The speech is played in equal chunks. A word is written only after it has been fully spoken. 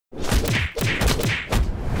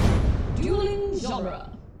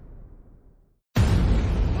genre.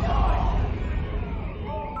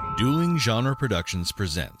 Dueling Genre Productions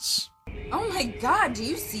presents Oh my god, do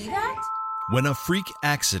you see that? When a freak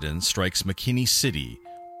accident strikes McKinney City,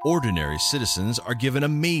 ordinary citizens are given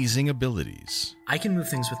amazing abilities. I can move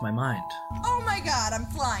things with my mind. Oh my god, I'm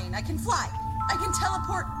flying. I can fly. I can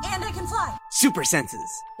teleport and I can fly. Super senses.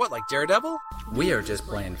 What, like Daredevil? We are just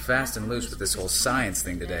playing fast and loose with this whole science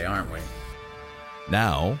thing today, aren't we?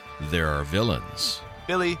 Now, there are villains.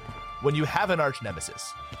 Billy, when you have an arch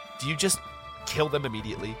nemesis, do you just kill them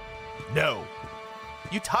immediately? No.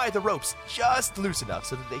 You tie the ropes just loose enough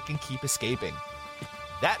so that they can keep escaping.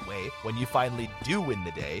 That way, when you finally do win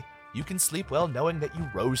the day, you can sleep well knowing that you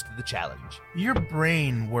rose to the challenge. Your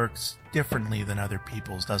brain works differently than other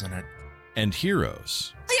people's, doesn't it? And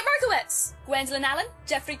heroes. Elliot Markowitz, Gwendolyn Allen,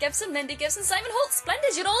 Jeffrey Gibson, Lindy Gibson, Simon Holt.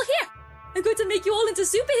 Splendid, you're all here. I'm going to make you all into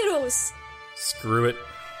superheroes. Screw it.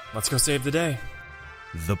 Let's go save the day.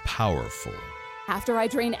 The powerful. After I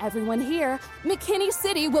drain everyone here, McKinney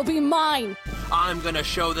City will be mine. I'm gonna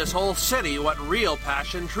show this whole city what real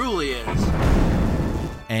passion truly is.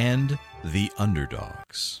 And the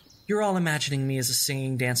underdogs. You're all imagining me as a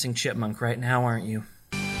singing, dancing chipmunk right now, aren't you?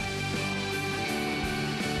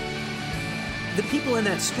 The people in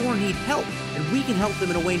that store need help, and we can help them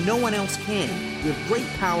in a way no one else can. We have great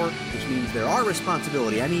power, which means they're our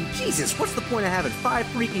responsibility. I mean, Jesus, what's the point of having 5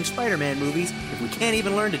 freaking Spider-Man movies if we can't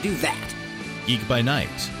even learn to do that? Geek by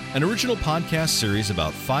Night, an original podcast series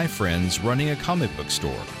about 5 friends running a comic book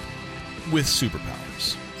store with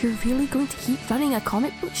superpowers. You're really going to keep running a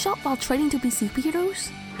comic book shop while training to be superheroes?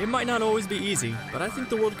 It might not always be easy, but I think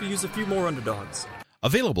the world could use a few more underdogs.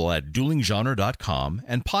 Available at duelinggenre.com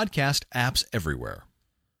and podcast apps everywhere.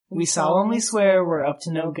 We solemnly swear we're up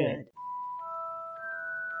to no good.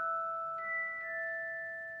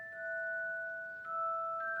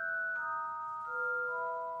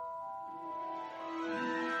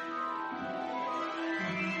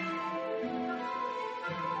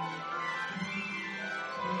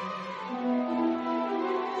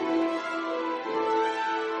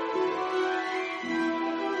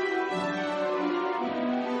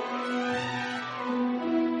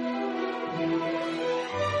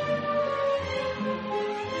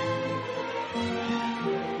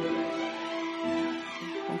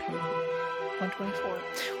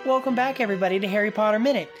 Welcome back, everybody, to Harry Potter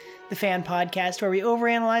Minute, the fan podcast where we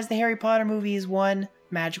overanalyze the Harry Potter movies one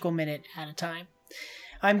magical minute at a time.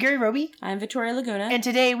 I'm Gary Roby. I'm Victoria Laguna. And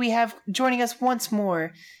today we have joining us once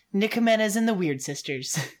more, Nick Jimenez and the Weird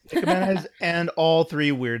Sisters. Nick Jimenez and all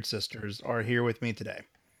 3 Weird Sisters are here with me today.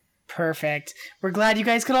 Perfect. We're glad you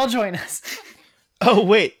guys could all join us. Oh,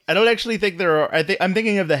 wait. I don't actually think there are... I'm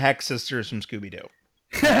thinking of the Hex Sisters from Scooby-Doo.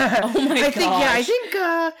 Oh my gosh.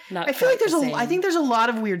 I feel like there's a lot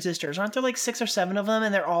of Weird Sisters. Aren't there like 6 or 7 of them,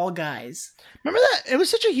 and they're all guys? Remember that? It was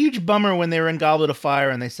such a huge bummer when they were in Goblet of Fire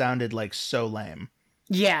and they sounded like so lame.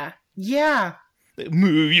 Yeah.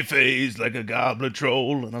 Move your face like a goblet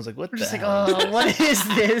troll, and I was like, "What?" We're just hell? Like, oh, what is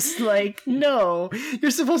this? Like, no,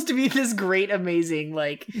 you're supposed to be this great, amazing,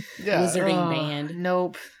 like, wizarding band.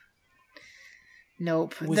 Nope.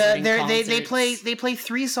 They play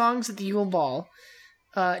 3 songs at the Yule Ball.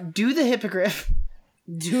 Do the Hippogriff.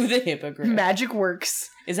 Do the Hippogriff. Magic Works.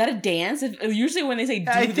 Is that a dance? Usually when they say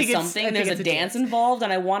do something, there's a dance involved,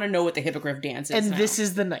 and I want to know what the Hippogriff dance is. And this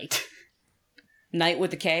is the night. Night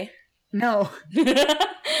with the K? No.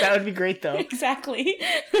 That would be great, though. Exactly.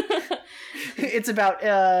 It's about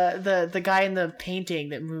the guy in the painting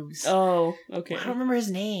that moves. Oh, okay. I don't remember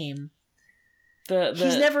his name.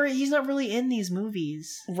 He's not really in these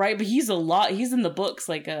movies. Right, but he's in the books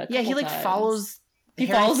like a couple he like times. follows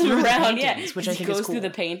him around, which I think goes is cool. through the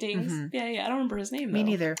paintings. Mm-hmm. Yeah, I don't remember his name though. Me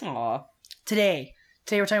neither. Aw. Today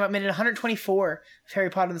we're talking about minute 124 of Harry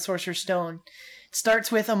Potter and the Sorcerer's Stone. It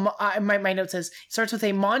starts with my note says it starts with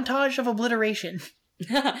a montage of obliteration.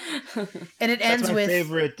 And it ends with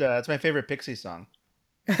it's my favorite Pixie song.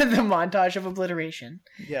 The montage of obliteration.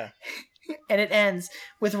 Yeah. And it ends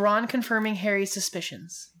with Ron confirming Harry's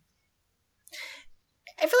suspicions.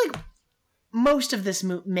 I feel like most of this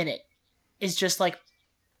minute is just like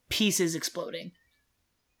pieces exploding.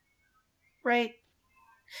 Right?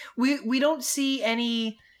 We don't see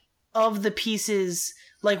any of the pieces,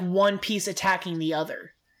 like one piece attacking the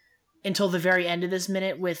other, until the very end of this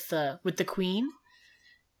minute with the Queen.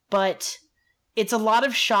 But it's a lot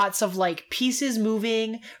of shots of like pieces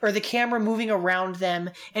moving or the camera moving around them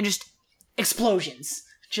and just explosions.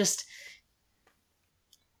 Just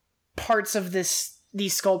parts of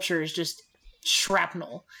these sculptures just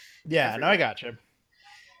shrapnel. Yeah, everywhere. No, I gotcha.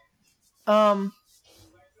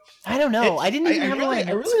 I don't know. I didn't even have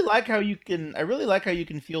I really like how you can. I really like how you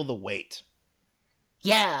can feel the weight.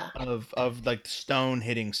 Yeah. Of like stone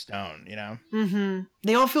hitting stone. You know. Mm-hmm.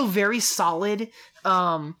 They all feel very solid.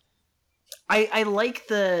 I like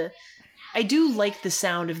the. I do like the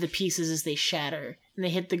sound of the pieces as they shatter and they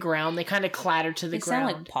hit the ground. They kind of clatter to the ground.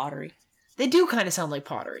 They sound like pottery. They do kind of sound like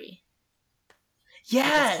pottery.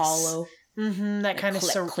 Yes. Like hollow. Mm-hmm. That like kind of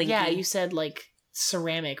clinky. Yeah, you said like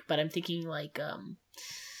ceramic, but I'm thinking like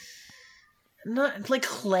not like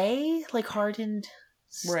clay, like hardened.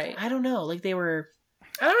 Right. I don't know. Like they were.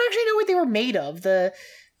 I don't actually know what they were made of. The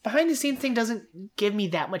behind the scenes thing doesn't give me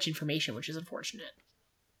that much information, which is unfortunate.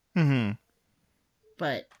 Mm-hmm.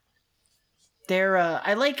 But they're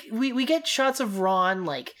I like we get shots of Ron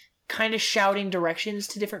like kind of shouting directions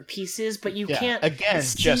to different pieces, but you can't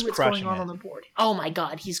see just what's crushing going on it. the board. Oh my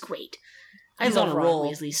god, he's great. He's I love on a Ron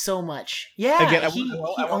roll. Weasley so much. Yeah, Again, he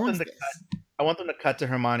owns this. I want them to cut to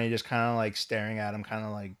Hermione just kind of like staring at him, kind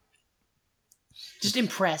of like Just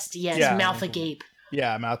impressed. Yeah, Yeah. his mouth agape.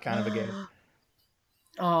 yeah, mouth kind of agape.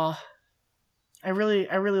 Oh, I really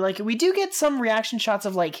like it. We do get some reaction shots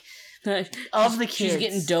of like of the kids. She's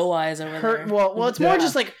getting doe eyes over her, there. well, it's more Yeah.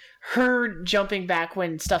 just like her jumping back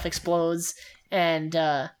when stuff explodes, and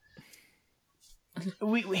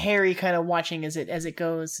Harry kind of watching as it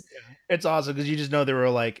goes. It's awesome because you just know they were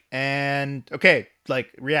like, and okay, like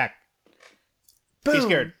react. Boom. Be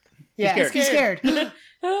scared. Yeah, scared. be scared.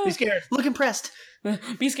 Be scared. Look impressed.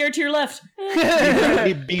 Be scared to your left.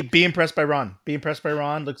 Be impressed by Ron. Be impressed by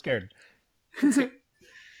Ron. Look scared.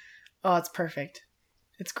 Oh, it's perfect.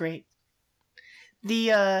 It's great.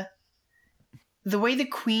 The way the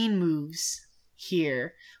Queen moves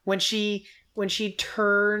here when she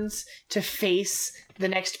turns to face the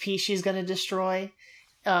next piece she's gonna destroy,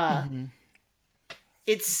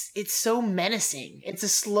 it's so menacing. It's a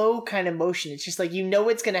slow kind of motion. It's just like you know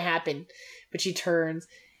it's gonna happen, but she turns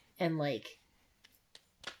and like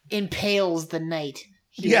impales the knight.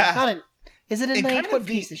 Yeah. Is it a And knight? kind of What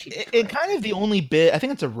the- piece is she? and kind of the only bit. I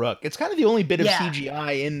think it's a rook. It's kind of the only bit of Yeah.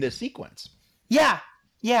 CGI in this sequence. Yeah.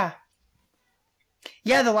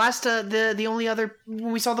 The last the only other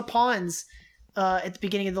when we saw the pawns at the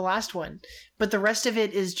beginning of the last one, but the rest of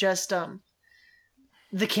it is just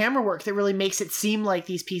the camera work that really makes it seem like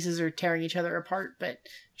these pieces are tearing each other apart. But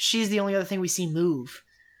she's the only other thing we see move.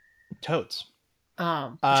 Totes. Which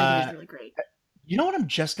I think is really great. You know what I'm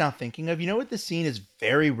just now thinking of? You know what this scene is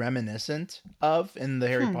very reminiscent of in the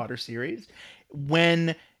Harry Potter series?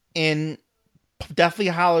 When in Deathly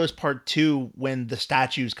Hallows Part 2, when the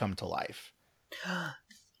statues come to life.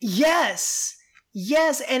 Yes,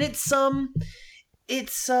 and it's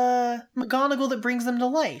McGonagall that brings them to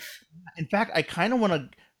life. In fact, I kind of want to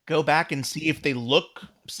go back and see if they look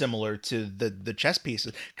similar to the chess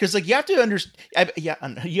pieces, because like you have to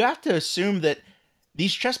you have to assume that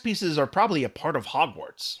these chess pieces are probably a part of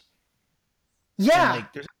Hogwarts. Yeah, and,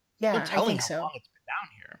 like, there's yeah, no I telling think how so. long it's been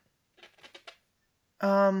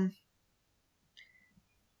down here.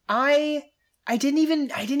 I didn't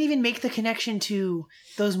even make the connection to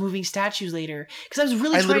those moving statues later because I was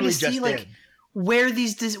really trying to see like where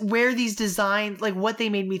these designs, like what they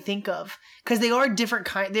made me think of, because they are a different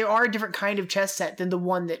kind of chess set than the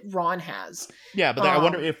one that Ron has. Yeah, but I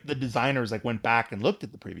wonder if the designers like went back and looked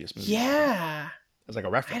at the previous movie. Yeah, as like a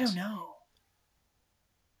reference. I don't know.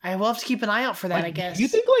 I will have to keep an eye out for that. Like, I guess. Do you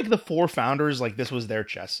think like the four founders, like this was their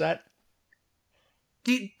chess set?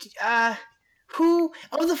 Who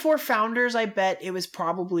of the four founders? I bet it was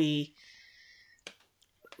probably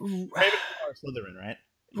Slytherin, right?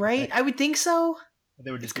 Right, I would think so. They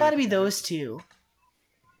would just it's got to be those two.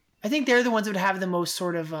 I think they're the ones that would have the most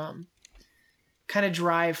sort of kind of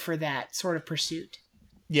drive for that sort of pursuit.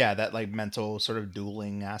 Yeah, that like mental sort of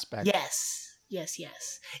dueling aspect. Yes.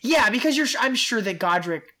 Yeah, because I'm sure that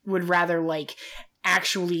Godric would rather like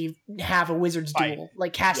actually have a wizard's duel,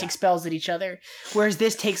 like casting spells at each other, whereas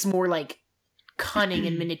this takes more like cunning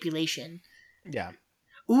and manipulation. Yeah.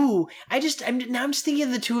 Ooh, I'm just thinking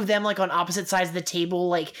of the two of them like on opposite sides of the table,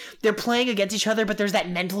 like they're playing against each other, but there's that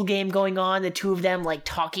mental game going on. The two of them like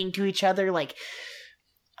talking to each other, like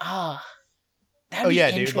that'd be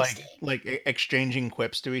interesting. Dude, like exchanging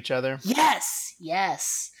quips to each other.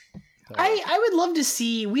 Yes. I would love to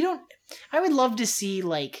see. I would love to see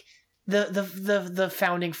like the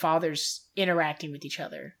founding fathers interacting with each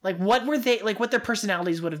other. Like what were they like? What their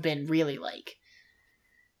personalities would have been really like.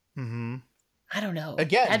 Mm-hmm. I don't know.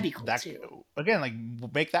 Again, that'd be cool too. Again, like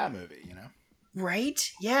make that movie, you know? Right?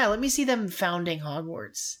 Yeah. Let me see them founding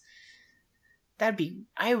Hogwarts. That'd be.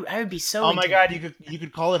 I would be so. Oh my god! You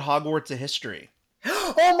could call it Hogwarts a history.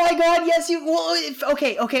 Oh my god, yes, you... Well,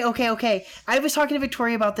 okay. I was talking to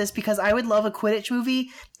Victoria about this because I would love a Quidditch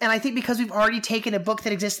movie, and I think because we've already taken a book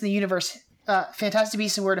that exists in the universe, Fantastic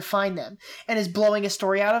Beasts and Where to Find Them, and is blowing a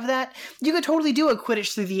story out of that, you could totally do a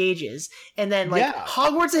Quidditch Through the Ages, and then,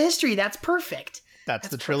 Hogwarts of History, that's perfect. That's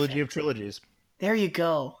the trilogy of trilogies. There you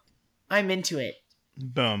go. I'm into it.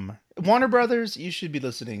 Boom. Warner Brothers, you should be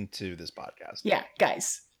listening to this podcast. Yeah,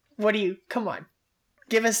 guys. What do you... Come on.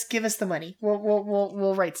 Give us the money.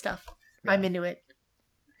 We'll write stuff. Yeah. I'm into it.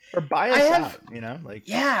 Or buy us out, you know?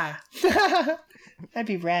 Yeah. That'd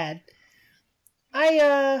be rad.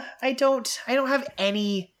 I don't have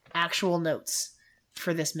any actual notes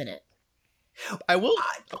for this minute. I will.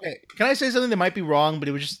 Okay. Can I say something that might be wrong, but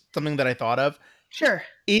it was just something that I thought of? Sure.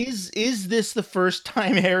 Is this the first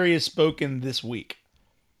time Harry has spoken this week?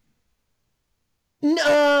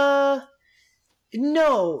 No.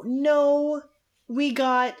 We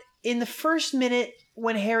got in the first minute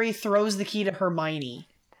when Harry throws the key to Hermione.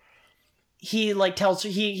 He tells her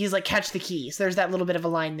he's like, catch the key. So there's that little bit of a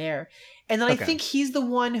line there. And then I think he's the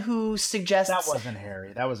one who suggests that wasn't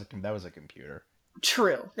Harry. That was a computer.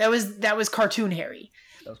 True. That was cartoon Harry.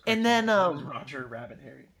 And then that was Roger Rabbit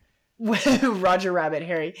Harry. Roger Rabbit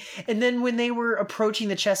Harry. And then when they were approaching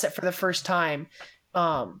the chess set for the first time,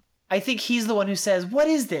 I think he's the one who says, "What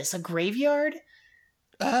is this? A graveyard?"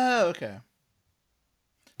 Oh, okay.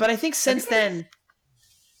 But I think since then,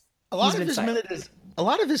 a lot of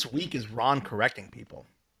this week is Ron correcting people.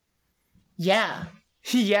 Yeah.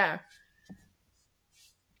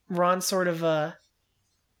 Ron sort of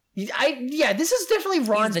this is definitely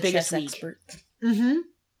Ron's biggest week. Expert. Mm-hmm.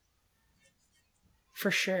 For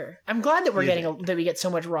sure. I'm glad that that we get so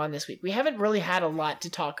much Ron this week. We haven't really had a lot to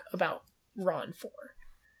talk about Ron for.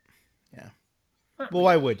 Yeah. Well,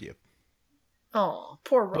 why would you? Oh,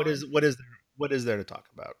 poor Ron. What is there to talk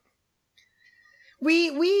about? We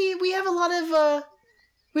have a lot of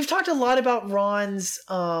we've talked a lot about Ron's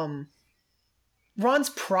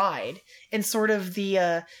pride and sort of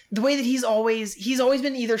the way that he's always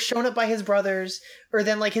been either shown up by his brothers, or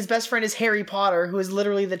then his best friend is Harry Potter, who is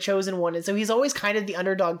literally the chosen one, and so he's always kind of the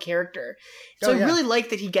underdog character. So I really like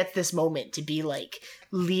that he gets this moment to be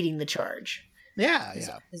leading the charge. Yeah,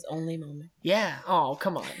 his only moment. Yeah. Oh,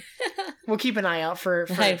 come on. We'll keep an eye out for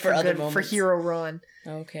Hero Ron.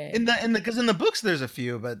 Okay. Because in the books there's a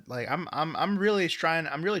few, but I'm really trying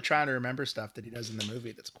to remember stuff that he does in the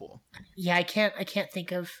movie that's cool. Yeah, I can't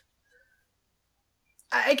think of.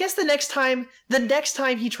 I guess the next time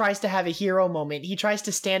he tries to have a hero moment, he tries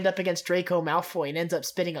to stand up against Draco Malfoy and ends up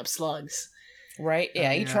spitting up slugs. Right?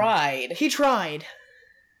 Yeah, he tried. He tried.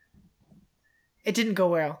 It didn't go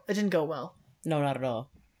well. No, not at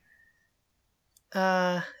all.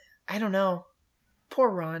 I don't know. Poor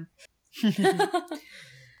Ron.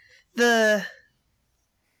 The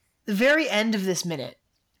very end of this minute,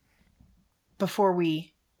 before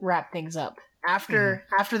we wrap things up, after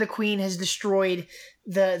the queen has destroyed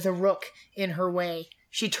the rook in her way,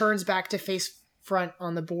 she turns back to face front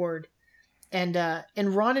on the board, and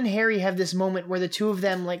Ron and Harry have this moment where the two of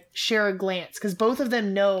them share a glance, because both of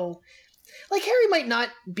them know. Harry might not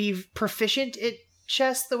be proficient at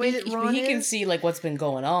chess the way that Ron is. He can see what's been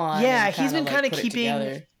going on. Yeah, he's been kind of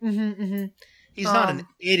keeping. He's not an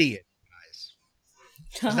idiot, guys.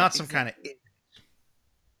 He's not some kind of idiot.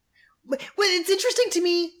 Well, it's interesting to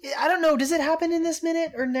me. I don't know. Does it happen in this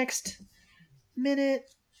minute or next minute?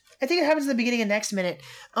 I think it happens in the beginning of next minute.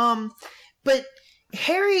 But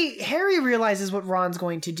Harry realizes what Ron's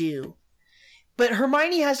going to do, but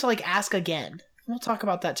Hermione has to ask again. We'll talk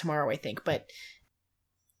about that tomorrow, I think. But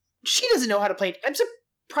she doesn't know how to play. I'm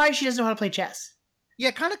surprised she doesn't know how to play chess.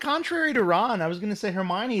 Yeah, kind of contrary to Ron, I was going to say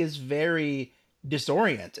Hermione is very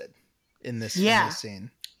disoriented in this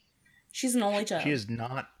scene. She's an only child. She is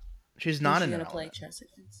not. She's not going to play chess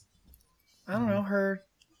against. I don't know. Her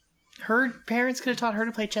parents could have taught her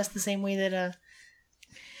to play chess the same way that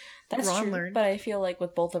That's Ron true, learned. but I feel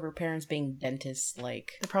with both of her parents being dentists, they're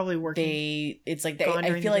probably working. I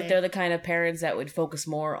feel they're the kind of parents that would focus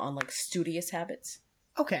more on studious habits.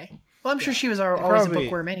 Okay. Well, I'm sure she was always a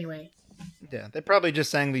bookworm anyway. Yeah, they probably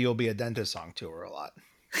just sang the "You'll Be a Dentist" song to her a lot.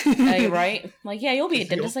 Right? You'll be a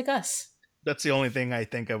dentist like us. That's the only thing I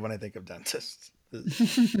think of when I think of dentists.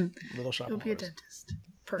 Little Shop. You'll be a dentist.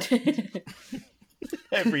 Perfect.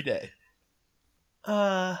 Every day.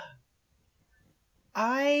 I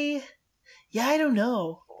don't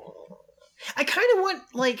know. I kind of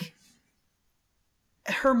want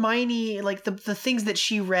Hermione, the things that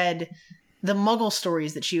she read, the Muggle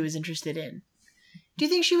stories that she was interested in. Do you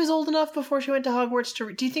think she was old enough before she went to Hogwarts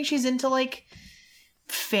do you think she's into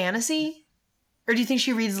fantasy? Or do you think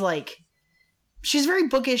she reads she's very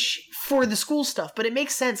bookish for the school stuff, but it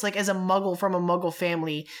makes sense, like, as a muggle from a muggle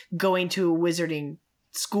family going to a wizarding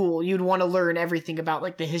school, you'd want to learn everything about,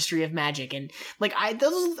 like, the history of magic, and, like, I'd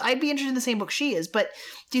be interested in the same book she is. But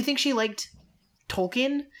do you think she liked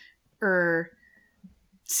Tolkien or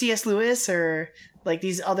C.S. Lewis or, like,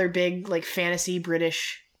 these other big, like, fantasy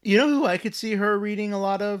British? You know who I could see her reading a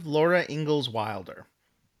lot of? Laura Ingalls Wilder.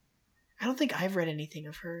 I don't think I've read anything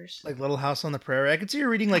of hers. Like Little House on the Prairie. I could see her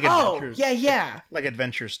reading like adventures. Yeah. Like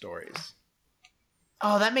adventure stories.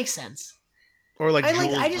 Oh, that makes sense. Or like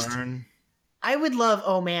Jules Verne. I would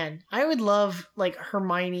love like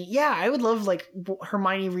Hermione. Yeah, I would love like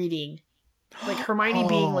Hermione reading. Like Hermione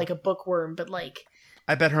being like a bookworm, but like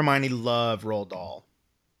I bet Hermione loved Roald Dahl.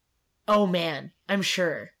 Oh man, I'm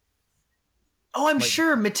sure. Oh, I'm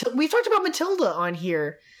sure we've talked about Matilda on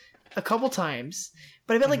here a couple times.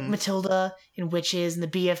 But I bet like Matilda and witches and the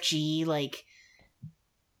BFG, like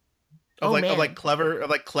of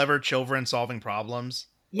clever children solving problems.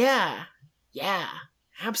 Yeah,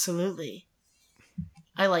 absolutely.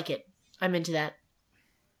 I like it. I'm into that.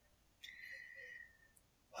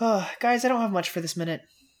 Oh, guys, I don't have much for this minute.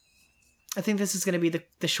 I think this is going to be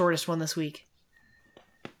the shortest one this week.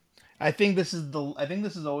 I think this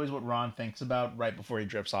is always what Ron thinks about right before he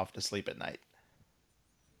drifts off to sleep at night.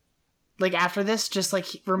 Like after this, just like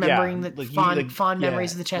remembering the fond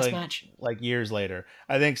memories of the chess match. Like years later.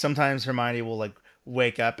 I think sometimes Hermione will like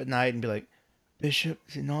wake up at night and be like, Bishop,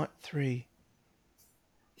 is it not 3?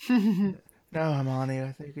 No, Hermione,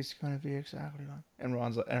 I think it's going to be exactly like. And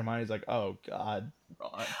Hermione's like, oh God,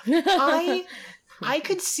 Ron. I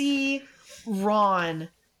could see Ron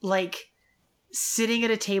like sitting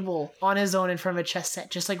at a table on his own in front of a chess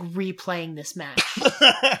set, just like replaying this match.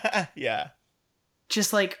 Yeah.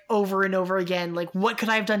 Just like over and over again. Like, what could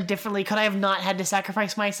I have done differently? Could I have not had to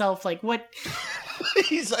sacrifice myself? Like, what?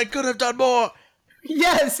 He's like, could have done more.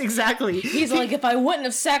 Yes, exactly. He's like, if I wouldn't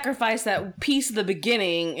have sacrificed that piece at the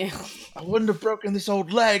beginning, I wouldn't have broken this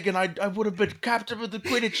old leg, and I would have been captain of the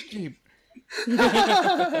Quidditch team.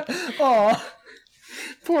 Oh,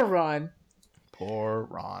 poor Ron. Poor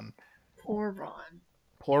Ron. Poor Ron.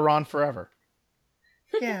 Poor Ron forever.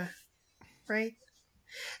 Yeah. Right?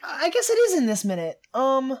 I guess it is in this minute.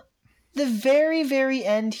 The very, very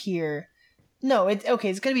end here. No,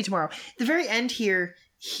 it's gonna be tomorrow. The very end here,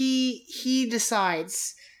 he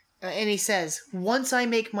decides, and he says, once I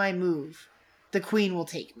make my move, the queen will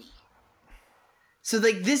take me. So,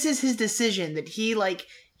 like, this is his decision that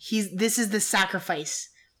this is the sacrifice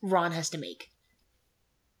Ron has to make.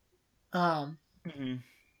 For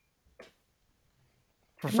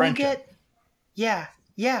friendship. Yeah.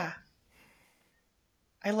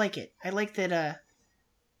 I like it. I like that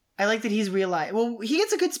he's realized. Well, he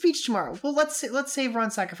gets a good speech tomorrow. Well, let's save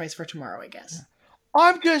Ron's sacrifice for tomorrow, I guess.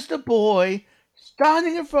 I'm just a boy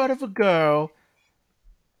standing in front of a girl,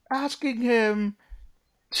 asking him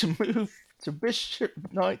to move to Bishop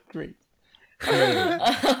Knight 3.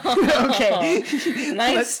 Okay.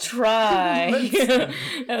 Nice try.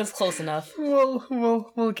 That was close enough.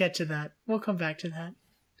 We'll get to that. We'll come back to that.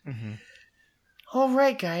 Mm-hmm. All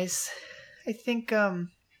right, guys. I think I'm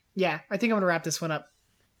gonna wrap this one up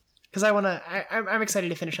because I'm excited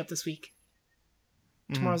to finish up this week.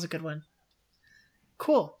 Tomorrow's a good one.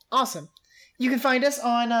 Cool. Awesome. You can find us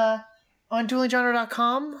on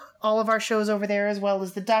duelinggenre.com. All of our shows over there, as well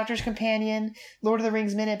as The Doctor's Companion, Lord of the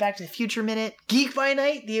Rings Minute, Back to the Future Minute, Geek by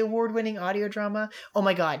Night, the award-winning audio drama. Oh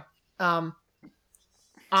my god.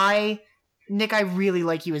 Nick, I really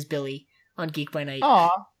like you as Billy on Geek by Night.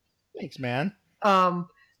 Aw. Thanks, man.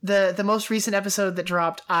 The most recent episode that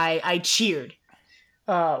dropped, I cheered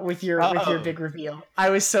with your big reveal. I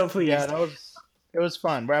was so pleased. Yeah, it was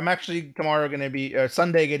fun. But I'm actually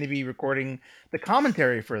Sunday going to be recording the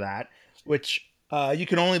commentary for that, which you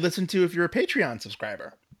can only listen to if you're a Patreon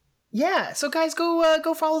subscriber. Yeah, so guys,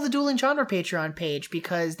 go follow the Dueling Genre Patreon page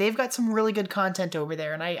because they've got some really good content over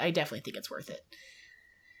there, and I definitely think it's worth it.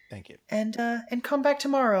 Thank you. And come back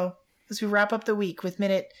tomorrow as we wrap up the week with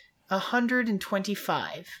minute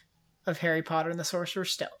 125 of Harry Potter and the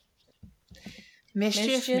Sorcerer's Stone.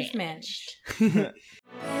 Mischief managed.